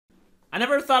I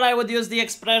never thought I would use the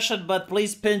expression, but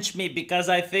please pinch me because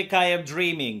I think I am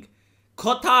dreaming.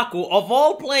 Kotaku, of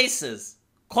all places,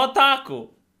 Kotaku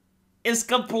is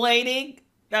complaining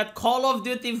that Call of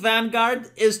Duty Vanguard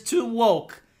is too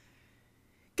woke.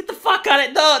 Get the fuck out of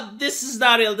it. No, this is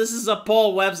not real. This is a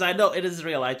poll website. No, it is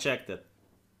real. I checked it.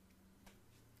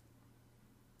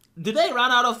 Do they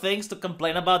run out of things to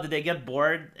complain about? Did they get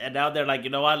bored? And now they're like, you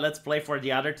know what? Let's play for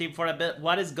the other team for a bit.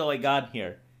 What is going on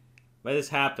here? What is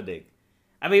happening?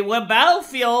 I mean, when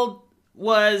Battlefield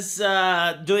was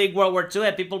doing World War II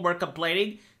and people were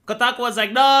complaining, Kotaku was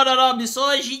like, no, no, no,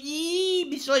 misogyny,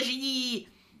 misogyny.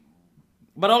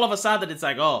 But all of a sudden, it's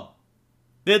like, oh,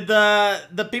 did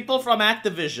the people from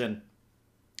Activision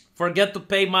forget to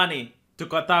pay money to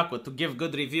Kotaku to give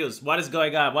good reviews? What is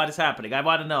going on? What is happening? I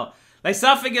want to know. Like,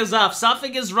 something is up.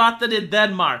 Something is rotten in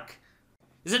Denmark.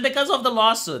 Is it because of the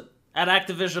lawsuit at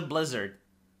Activision Blizzard?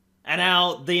 And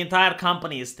now the entire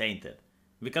company is tainted.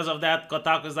 Because of that,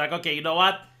 Kotaku is like, okay, you know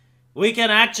what? We can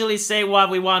actually say what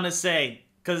we want to say.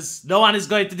 Because no one is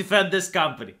going to defend this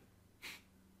company.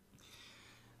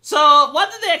 So,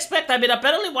 what did they expect? I mean,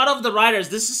 apparently one of the writers,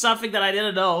 this is something that I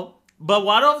didn't know, but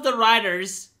one of the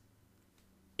writers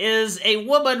is a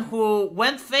woman who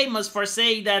went famous for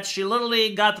saying that she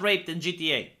literally got raped in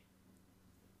GTA.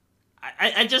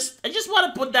 I just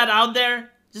want to put that out there.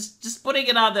 Just putting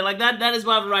it out there. Like, that is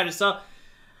one of the writers. So,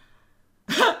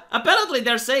 apparently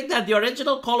they're saying that the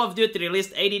original Call of Duty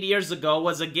released 18 years ago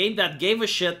was a game that gave a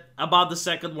shit about the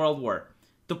Second World War.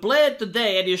 To play it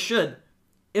today, and you should,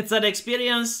 it's an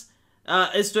experience,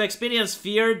 is to experience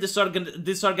fear,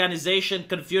 disorganization,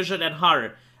 confusion, and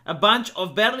horror. A bunch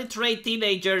of barely trained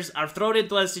teenagers are thrown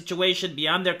into a situation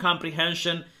beyond their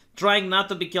comprehension, trying not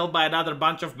to be killed by another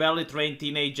bunch of barely trained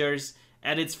teenagers,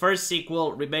 and its first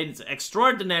sequel remains an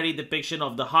extraordinary depiction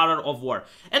of the horror of war.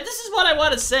 And this is what I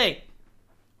want to say.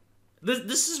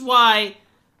 This is why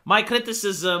my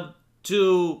criticism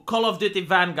to Call of Duty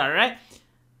Vanguard, right?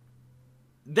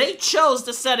 They chose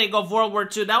the setting of World War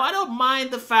II. Now, I don't mind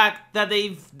the fact that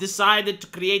they've decided to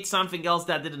create something else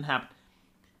that didn't happen.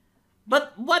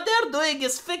 But what they're doing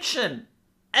is fiction.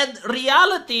 And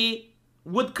reality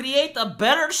would create a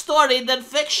better story than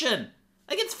fiction.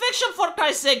 Like, it's fiction for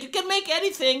Christ's sake. You can make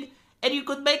anything and you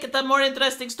could make it a more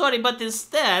interesting story. But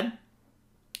instead,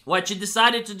 what you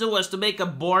decided to do was to make a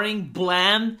boring,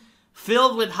 bland,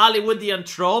 filled with Hollywoodian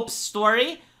tropes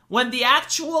story, when the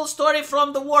actual story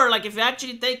from the war, like if you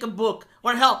actually take a book,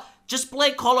 or hell, just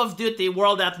play Call of Duty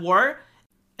World at War,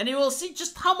 and you will see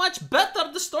just how much better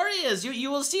the story is.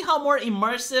 You will see how more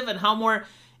immersive and how more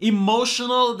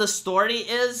emotional the story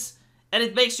is, and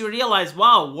it makes you realize,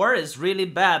 wow, war is really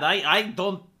bad. I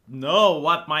don't know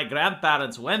what my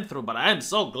grandparents went through, but I'm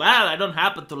so glad I don't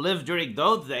happen to live during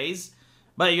those days.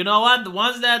 But you know what? The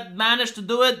ones that managed to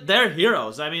do it, they're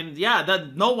heroes. I mean, yeah,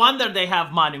 no wonder they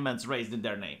have monuments raised in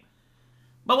their name.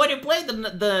 But when you play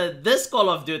this Call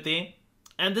of Duty,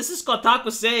 and this is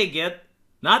Kotaku saying it,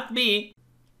 not me,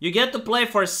 you get to play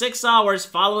for 6 hours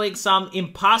following some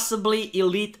impossibly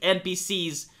elite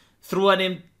NPCs through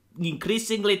an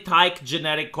increasingly tight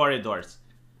generic corridors.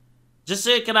 Just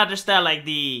so you can understand, like,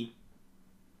 the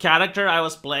character I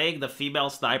was playing, the female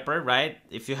sniper, right?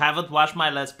 If you haven't watched my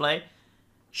Let's Play,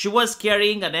 she was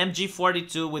carrying an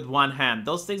MG42 with one hand.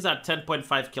 Those things are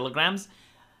 10.5 kilograms.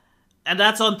 And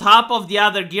that's on top of the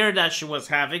other gear that she was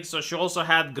having. So she also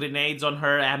had grenades on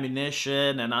her,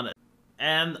 ammunition, and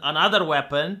another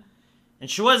weapon. And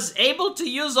she was able to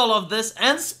use all of this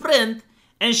and sprint.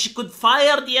 And she could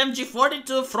fire the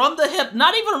MG42 from the hip.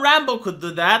 Not even Rambo could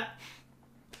do that.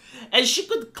 And she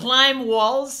could climb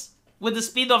walls with the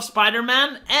speed of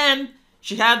Spider-Man. And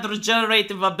she had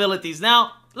regenerative abilities.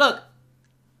 Now, look.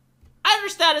 I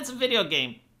understand it's a video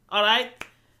game, alright?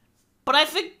 But I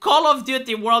think Call of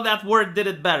Duty World at War did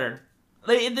it better.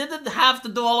 Like, it didn't have to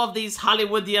do all of these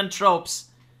Hollywoodian tropes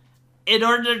in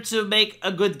order to make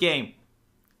a good game.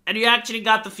 And you actually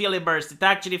got to feel immersed. It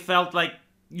actually felt like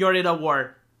you're in a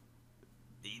war.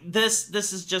 This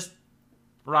is just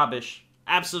rubbish.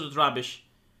 Absolute rubbish.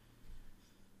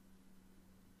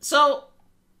 So,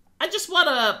 I just want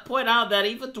to point out that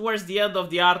even towards the end of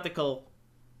the article,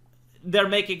 they're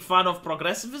making fun of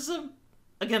progressivism.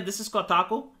 Again, this is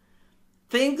Kotaku.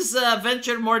 Things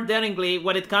venture more daringly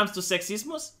when it comes to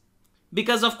sexismus.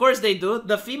 Because of course they do.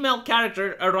 The female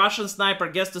character, a Russian sniper,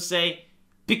 gets to say,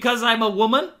 because I'm a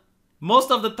woman,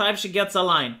 most of the time she gets a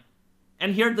line.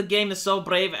 And here the game is so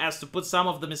brave as to put some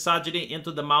of the misogyny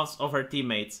into the mouths of her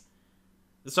teammates.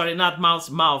 Sorry, not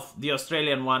mouths, mouth, the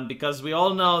Australian one, because we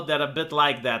all know they're a bit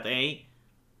like that, eh?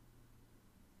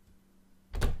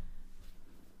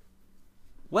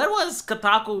 Where was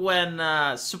Kotaku when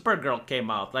Supergirl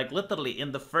came out? Like, literally,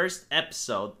 in the first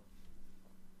episode,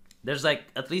 there's like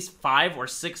at least 5 or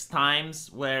 6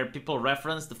 times where people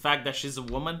reference the fact that she's a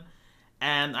woman.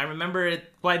 And I remember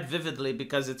it quite vividly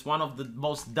because it's one of the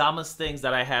most dumbest things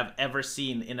that I have ever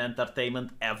seen in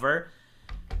entertainment ever.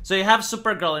 So you have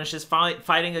Supergirl and she's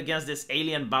fighting against this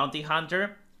alien bounty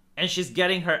hunter. And she's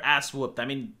getting her ass whooped. I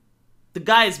mean, the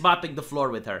guy is mopping the floor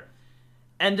with her.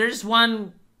 And there's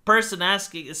one person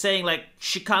saying like,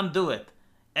 she can't do it.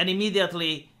 And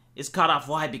immediately is cut off.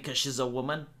 Why? Because she's a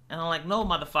woman? And I'm like, no,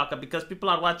 motherfucker, because people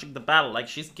are watching the battle. Like,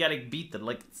 she's getting beaten.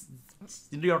 Like, it's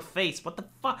in your face. What the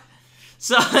fuck?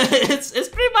 So, it's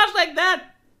pretty much like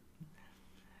that.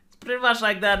 It's pretty much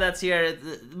like that. That's here.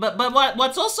 But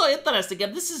what's also interesting,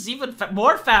 and this is even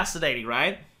more fascinating,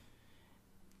 right?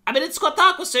 I mean, it's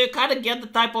Kotaku, so you kind of get the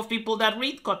type of people that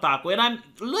read Kotaku. And I'm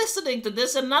listening to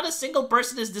this, and not a single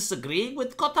person is disagreeing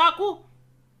with Kotaku.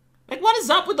 Like, what is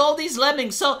up with all these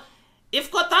lemmings? So,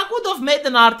 if Kotaku would have made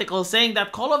an article saying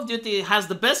that Call of Duty has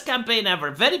the best campaign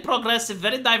ever, very progressive,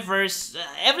 very diverse,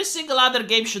 every single other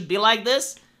game should be like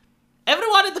this,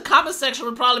 everyone in the comment section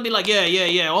would probably be like,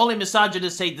 yeah, only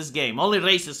misogynists hate this game, only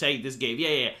racists hate this game,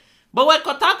 yeah. But when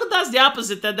Kotaku does the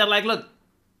opposite, then they're like, look,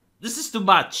 this is too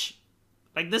much.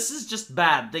 Like, this is just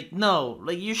bad. Like, no,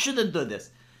 like, you shouldn't do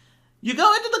this. You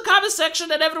go into the comment section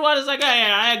and everyone is like,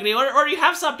 yeah, I agree. Or you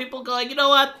have some people going, you know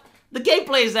what? The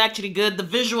gameplay is actually good. The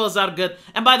visuals are good.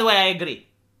 And by the way, I agree.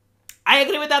 I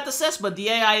agree with that assessment. The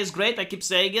AI is great. I keep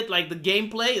saying it. Like, the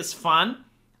gameplay is fun.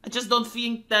 I just don't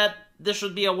think that this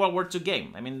should be a World War II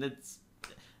game. I mean,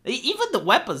 even the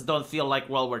weapons don't feel like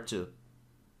World War II.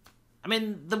 I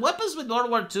mean, the weapons with World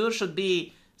War II should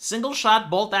be single-shot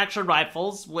bolt-action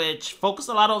rifles, which focus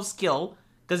a lot on skill,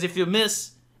 because if you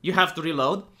miss, you have to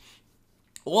reload.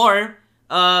 Or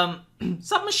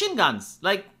submachine guns,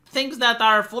 like things that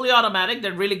are fully automatic,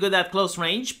 they're really good at close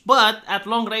range, but at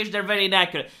long range, they're very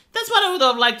inaccurate. That's what I would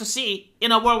have liked to see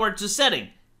in a World War II setting.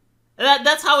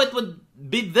 That's how it would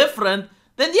be different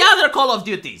than the other Call of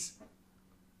Duties.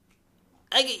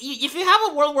 Like, if you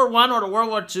have a World War I or a World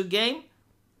War II game,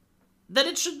 then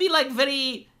it should be like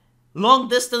very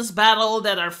long-distance battle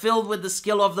that are filled with the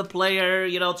skill of the player,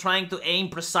 you know, trying to aim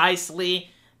precisely.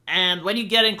 And when you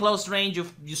get in close range,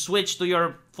 you switch to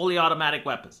your fully automatic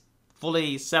weapons.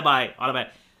 Fully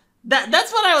semi-automatic.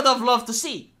 That's what I would have loved to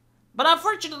see. But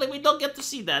unfortunately, we don't get to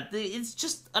see that. It's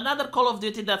just another Call of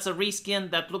Duty that's a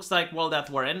reskin that looks like World at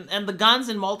War. And the guns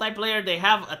in multiplayer, they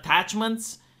have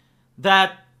attachments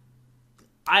that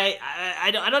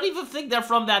I don't even think they're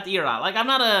from that era. Like, I'm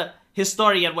not a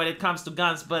historian when it comes to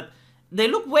guns, but they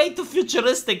look way too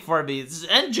futuristic for me.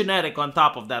 And generic on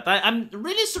top of that. I'm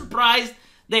really surprised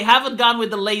they haven't gone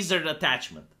with the laser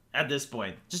attachment at this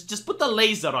point. Just put the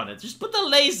laser on it. Just put the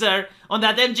laser on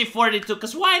that MG42,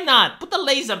 because why not? Put the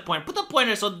laser point. Put the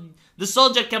pointer so the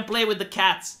soldier can play with the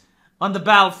cats on the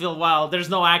battlefield while there's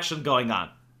no action going on.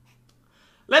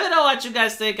 Let me know what you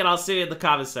guys think, and I'll see you in the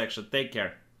comment section. Take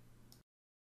care.